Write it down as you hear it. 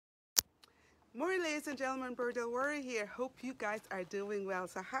Morning, ladies and gentlemen. Berdel, we're here. Hope you guys are doing well.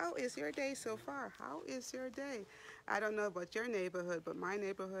 So how is your day so far? How is your day? I don't know about your neighborhood, but my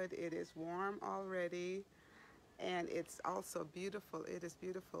neighborhood, it is warm already. And it's also beautiful. It is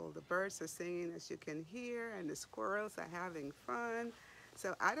beautiful. The birds are singing, as you can hear, and the squirrels are having fun.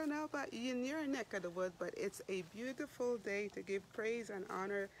 So I don't know about you in your neck of the wood, but it's a beautiful day to give praise and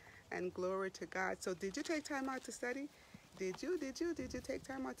honor and glory to God. So did you take time out to study? Did you take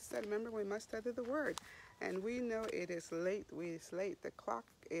time out to study? Remember, we must study the Word. And we know it is late. It's late. The clock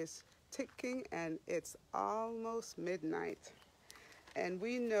is ticking, and it's almost midnight. And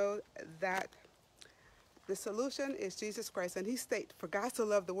we know that the solution is Jesus Christ, and he states, "For God so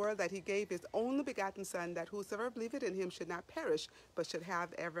loved the world that he gave his only begotten Son, that whosoever believeth in him should not perish, but should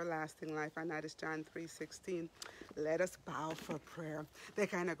have everlasting life." And that is John 3:16. Let us bow for prayer. Dear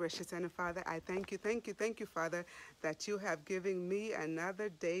kind of gracious and Father, I thank you, Father, that you have given me another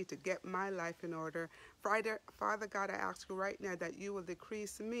day to get my life in order. Father God, I ask you right now that you will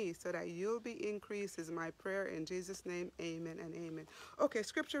decrease me so that you'll be increased is my prayer in Jesus' name. Amen and amen. Okay,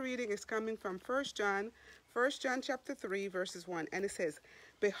 scripture reading is coming from 1 John chapter 3, verses 1, and it says,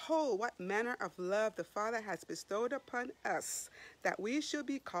 "Behold, what manner of love the Father has bestowed upon us, that we should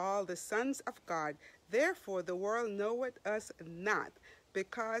be called the sons of God. Therefore the world knoweth us not,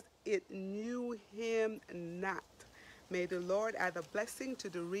 because it knew him not." May the Lord add a blessing to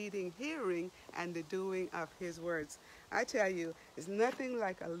the reading, hearing, and the doing of his words. I tell you, it's nothing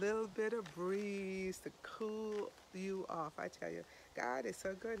like a little bit of breeze to cool you off. I tell you, God is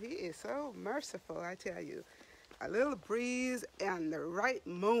so good. He is so merciful, I tell you. A little breeze and the right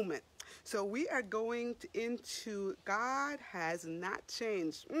moment. So we are going into God has not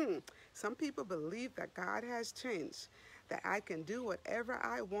changed. Some people believe that God has changed, that I can do whatever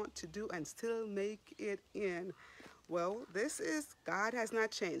I want to do and still make it in. Well, this is God has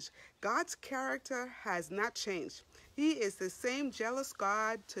not changed. God's character has not changed. He is the same jealous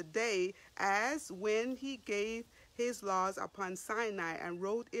God today as when he gave his laws upon Sinai and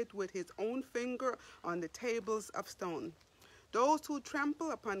wrote it with his own finger on the tables of stone. Those who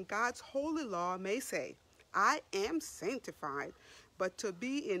trample upon God's holy law may say, "I am sanctified," but to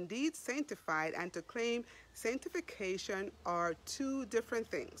be indeed sanctified and to claim sanctification are two different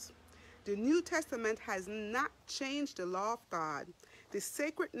things. The New Testament has not changed the law of God. The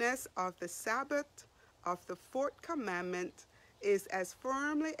sacredness of the Sabbath of the fourth commandment is as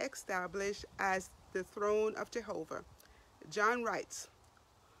firmly established as the throne of Jehovah. John writes,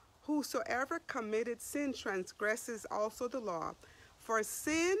 "Whosoever committed sin transgresses also the law, for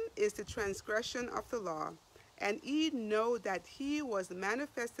sin is the transgression of the law. And ye know that he was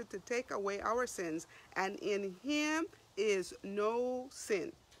manifested to take away our sins, and in him is no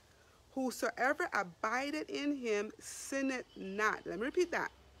sin. Whosoever abideth in him sinneth not." Let me repeat that.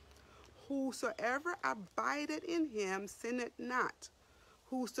 Whosoever abideth in him sinneth not.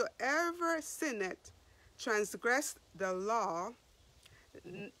 Whosoever sinneth transgressed the law.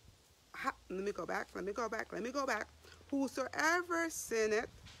 Let me go back. Whosoever sinneth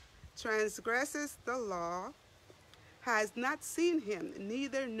transgresses the law has not seen him,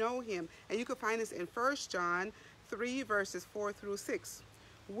 neither know him. And you can find this in 1 John 3, verses 4 through 6.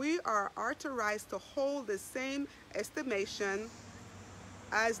 We are authorized to hold the same estimation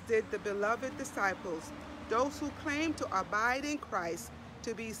as did the beloved disciples, those who claim to abide in Christ,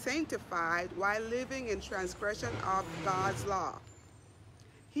 to be sanctified while living in transgression of God's law.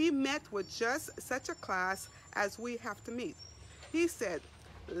 He met with just such a class as we have to meet. He said,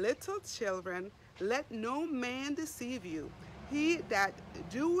 "Little children, let no man deceive you. He that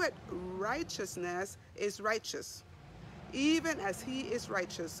doeth righteousness is righteous, even as he is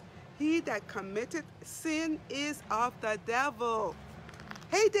righteous. He that committeth sin is of the devil."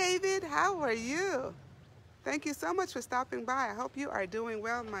 Hey David, how are you? Thank you so much for stopping by. I hope you are doing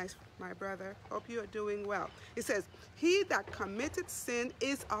well, my brother. Hope you are doing well. It says, "He that committed sin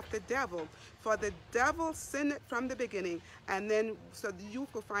is of the devil, for the devil sinned from the beginning." And then, so you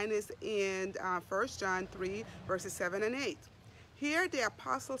will find this in 1 John 3, verses 7 and 8. Here the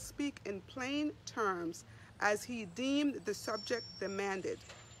apostles speak in plain terms, as he deemed the subject demanded.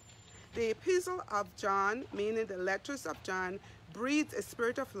 The epistle of John, meaning the letters of John, breathes a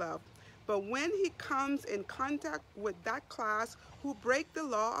spirit of love. But when he comes in contact with that class who break the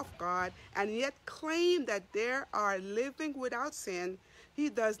law of God and yet claim that they are living without sin, he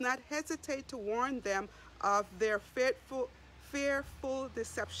does not hesitate to warn them of their fearful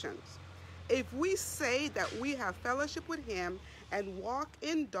deceptions. If we say that we have fellowship with him and walk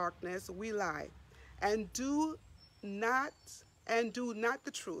in darkness, we lie and do not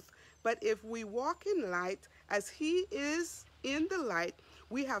the truth. But if we walk in light as he is in the light,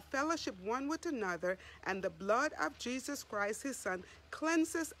 we have fellowship one with another, and the blood of Jesus Christ, his Son,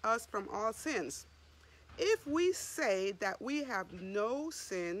 cleanses us from all sins. If we say that we have no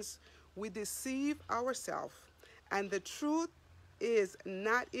sins, we deceive ourselves, and the truth is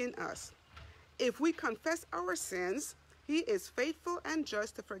not in us. If we confess our sins, he is faithful and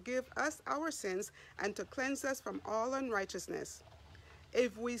just to forgive us our sins and to cleanse us from all unrighteousness.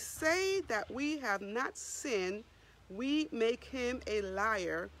 If we say that we have not sinned, we make him a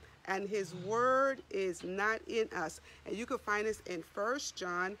liar, and his word is not in us. And you can find this in 1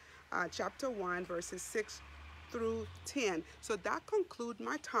 John chapter 1, verses 6 through 10. So that concludes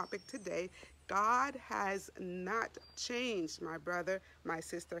my topic today. God has not changed, my brother, my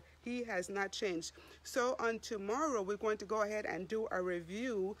sister. He has not changed. So on tomorrow, we're going to go ahead and do a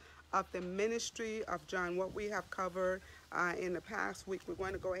review of the ministry of John, what we have covered in the past week. We're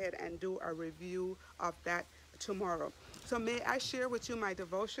going to go ahead and do a review of that tomorrow. So may I share with you my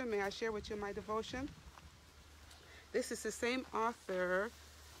devotion? May I share with you my devotion? This is the same author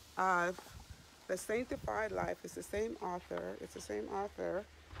of The Sanctified Life. It's the same author. It's the same author.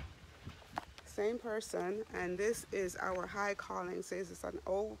 Same person, and this is Our High Calling. It says it's an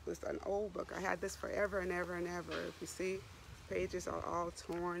old book. I had this forever and ever and ever. If you see, pages are all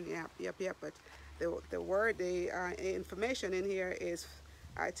torn. Yep. But the information in here is,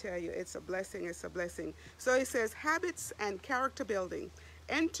 I tell you, it's a blessing. It's a blessing. So it says, habits and character building.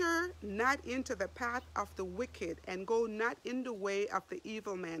 Enter not into the path of the wicked, and go not in the way of the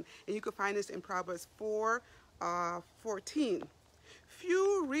evil man. And you can find this in Proverbs 4:14.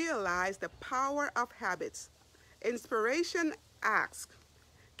 Few realize the power of habits. Inspiration asks,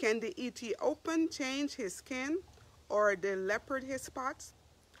 can the Ethiopian change his skin, or the leopard his spots?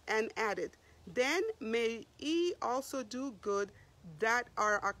 And added, then may ye also do good that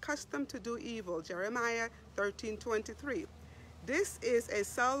are accustomed to do evil. Jeremiah 13:23. This is a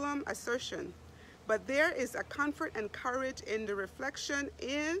solemn assertion, but there is a comfort and courage in the reflection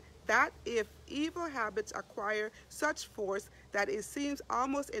in that if evil habits acquire such force that it seems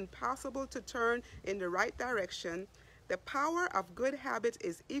almost impossible to turn in the right direction, the power of good habits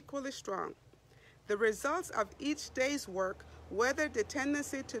is equally strong. The results of each day's work, whether the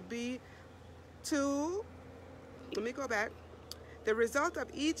tendency the result of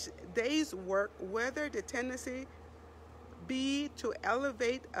each day's work, whether the tendency be to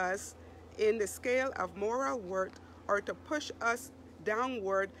elevate us in the scale of moral worth or to push us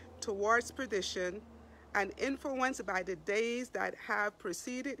downward towards perdition, and influenced by the days that have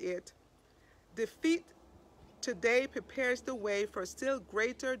preceded it, defeat today prepares the way for still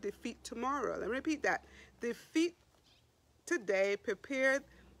greater defeat tomorrow. Let me repeat that. Defeat today prepared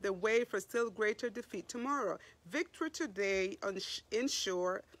the way for still greater defeat tomorrow. Victory today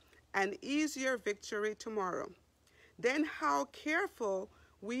ensure an easier victory tomorrow. Then how careful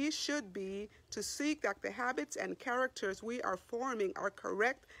we should be to seek that the habits and characters we are forming are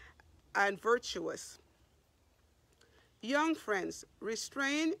correct and virtuous. Young friends,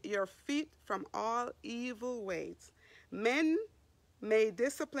 restrain your feet from all evil ways. Men may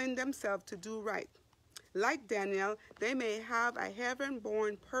discipline themselves to do right. Like Daniel, they may have a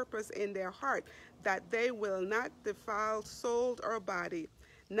heaven-born purpose in their heart that they will not defile soul or body,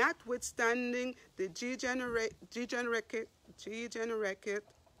 notwithstanding the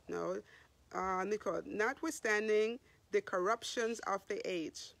notwithstanding the corruptions of the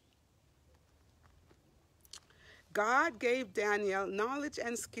age. God gave Daniel knowledge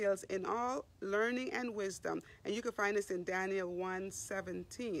and skills in all learning and wisdom, and you can find this in Daniel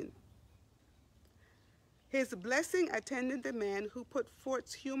 1:17. His blessing attended the man who put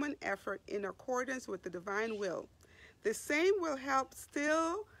forth human effort in accordance with the divine will. The same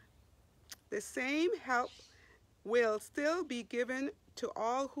will still be given to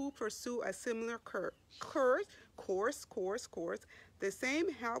all who pursue a similar course. The same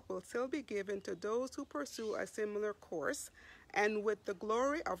help will still be given to those who pursue a similar course, and with the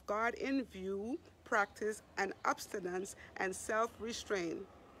glory of God in view, practice and abstinence and self-restraint.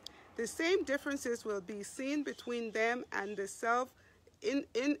 The same differences will be seen between them and the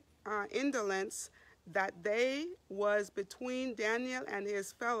self-indolence that they was between Daniel and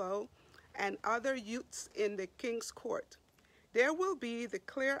his fellow and other youths in the king's court. There will be the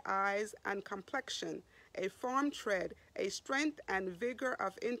clear eyes and complexion, a firm tread, a strength and vigor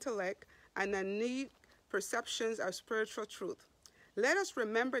of intellect, and a neat perceptions of spiritual truth. Let us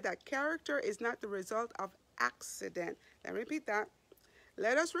remember that character is not the result of accident. Let me repeat that.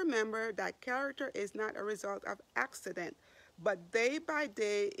 Let us remember that character is not a result of accident, but day by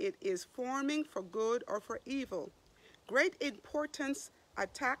day it is forming for good or for evil. Great importance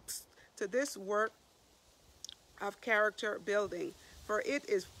attached to this work of character building. for it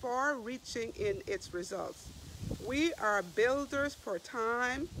is far-reaching in its results. We are builders for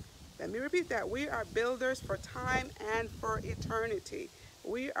time. Let me repeat that. We are builders for time and for eternity.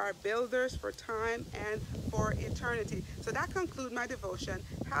 We are builders for time and for eternity. So that concludes my devotion,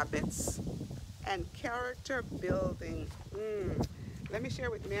 habits and character building. Let me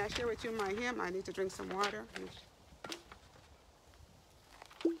share with I share with you my hymn. I need to drink some water.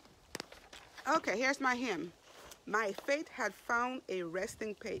 Okay, here's my hymn. My faith had found a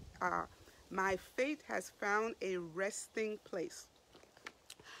resting place. My faith has found a resting place.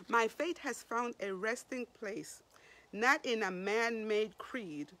 My faith has found a resting place, not in a man-made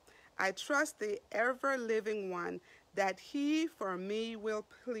creed. I trust the ever-living one, that he for me will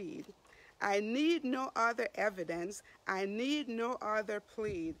plead. I need no other evidence. I need no other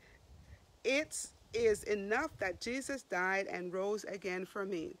plead. It is enough that Jesus died and rose again for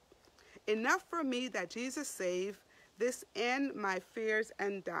me. Enough for me that Jesus saved. This end my fears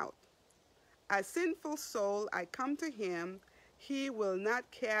and doubt. A sinful soul, I come to him. He will not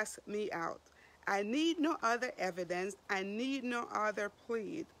cast me out. I need no other evidence. I need no other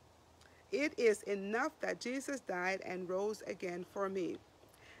plead. It is enough that Jesus died and rose again for me.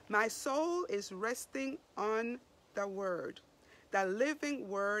 My soul is resting on the Word, the living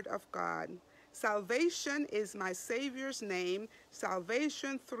Word of God. Salvation is my Savior's name,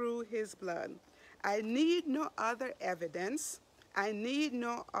 salvation through his blood. I need no other evidence. I need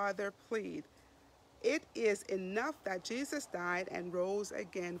no other plead. It is enough that Jesus died and rose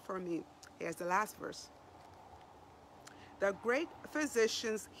again for me. Here's the last verse. The great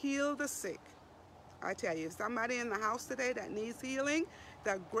physicians heal the sick. I tell you, somebody in the house today that needs healing,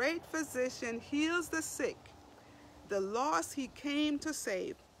 the great physician heals the sick. The lost he came to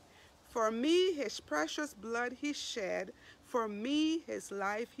save. For me his precious blood he shed. For me his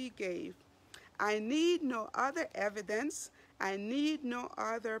life he gave. I need no other evidence. I need no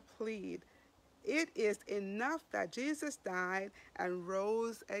other plead. It is enough that Jesus died and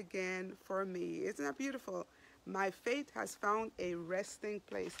rose again for me. Isn't that beautiful? My faith has found a resting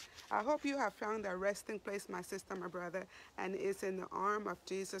place. I hope you have found a resting place, my sister, my brother, and it's in the arm of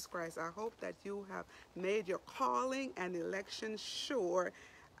Jesus Christ. I hope that you have made your calling and election sure,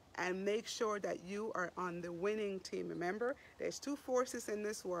 and make sure that you are on the winning team. Remember, there's two forces in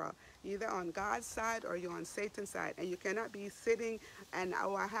this world, either on God's side or you're on Satan's side, and you cannot be sitting and,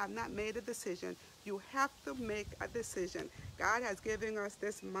 oh, I have not made a decision. You have to make a decision. God has given us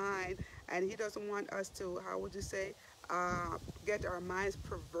this mind, and he doesn't want us to, how would you say, get our minds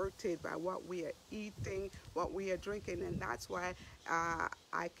perverted by what we are eating, what we are drinking, and that's why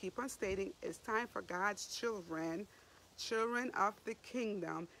I keep on stating it's time for God's children of the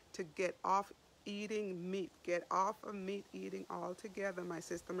kingdom, to get off eating meat. Get off of meat eating altogether, my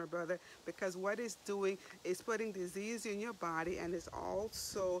sister, my brother, because what it's doing is putting disease in your body, and it's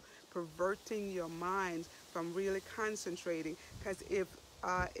also perverting your mind from really concentrating. Because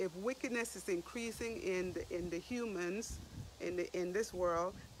if wickedness is increasing in the humans, in this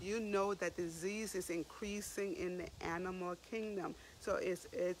world, you know that disease is increasing in the animal kingdom. So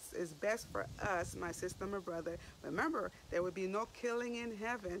it's best for us, my sister, my brother. Remember, there will be no killing in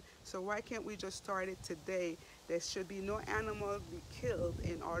heaven, so why can't we just start it today? There should be no animal be killed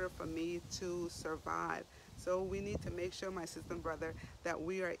in order for me to survive. So we need to make sure, my sister and brother, that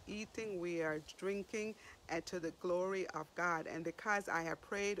we are eating, we are drinking, and to the glory of God. And because I have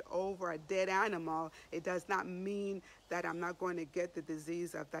prayed over a dead animal, it does not mean that I'm not going to get the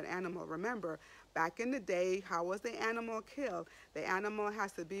disease of that animal. Remember, back in the day, how was the animal killed? The animal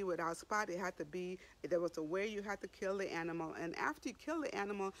has to be without spot. It had to be, there was a way you had to kill the animal. And after you kill the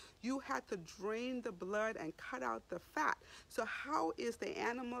animal, you had to drain the blood and cut out the fat. So how is the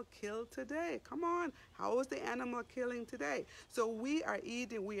animal killed today? Come on. How is the animal killing today? So we are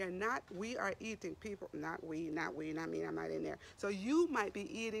eating, we are eating, people, not me, not me, I'm not in there. So you might be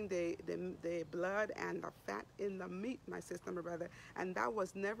eating the blood and the fat in the meat, my sister, my brother, and that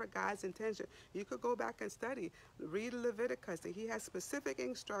was never God's intention. You could go back and study, read Leviticus. He has specific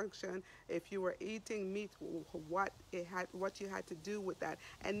instruction if you were eating meat, what you had to do with that.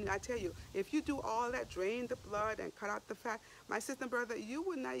 And I tell you, if you do all that, drain the blood and cut out the fat, my sister and brother, you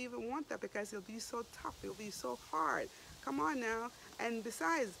would not even want that, because it'll be so tough, it'll be so hard. Come on now. And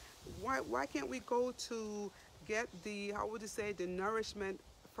besides, why can't we go to get the, how would you say, the nourishment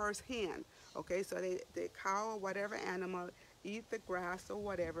firsthand? Okay, so the cow or whatever animal eat the grass or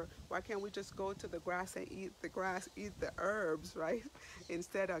whatever. Why can't we just go to the grass and eat the grass, eat the herbs, right?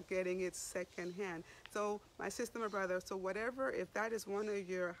 Instead of getting it secondhand. So my sister, my brother, so whatever, if that is one of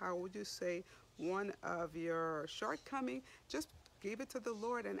your, how would you say, one of your shortcomings, just give it to the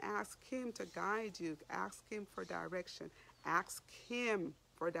Lord and ask him to guide you. Ask him for direction. Ask him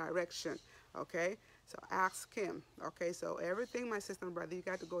for direction, okay? So ask him, okay? So everything, my sister and brother, you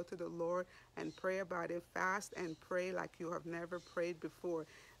got to go to the Lord and pray about it. Fast and pray like you have never prayed before,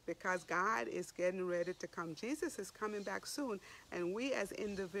 because God is getting ready to come. Jesus is coming back soon, and we as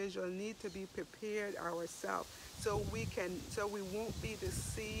individuals need to be prepared ourselves so we won't be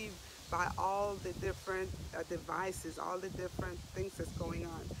deceived by all the different devices, all the different things that's going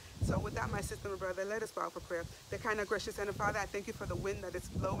on. So with that, my sister and brother, let us bow for prayer. The kind of gracious and Father, I thank you for the wind that is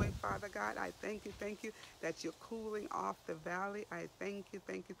blowing, Father God. I thank you that you're cooling off the valley. I thank you.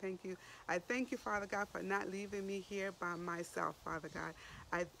 I thank you, Father God, for not leaving me here by myself, Father God.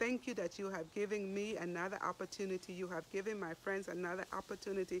 I thank you that you have given me another opportunity. You have given my friends another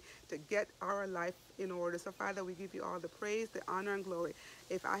opportunity to get our life in order. So, Father, we give you all the praise, the honor, and glory.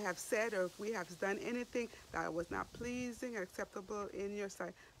 If I have said or if we have done anything that was not pleasing or acceptable in your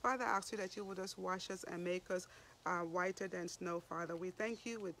sight, Father, I ask you that you would just wash us and make us whiter than snow, Father. We thank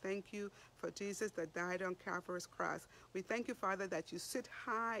you for Jesus that died on Calvary's cross. We thank you, Father, that you sit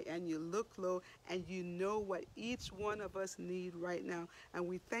high and you look low and you know what each one of us need right now. And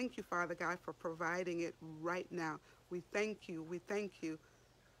we thank you, Father God, for providing it right now. We thank you. We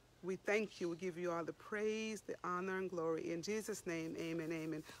give you all the praise, the honor, and glory. In Jesus' name, amen,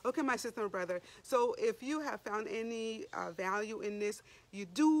 amen. Okay, my sister and brother, so if you have found any value in this, you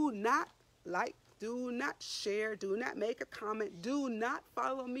do not like, do not share, do not make a comment, do not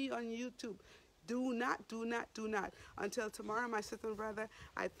follow me on YouTube. Do not. Until tomorrow, my sister and brother,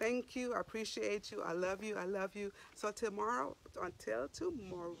 I thank you, I appreciate you, I love you. So until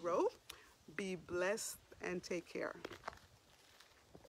tomorrow, be blessed and take care.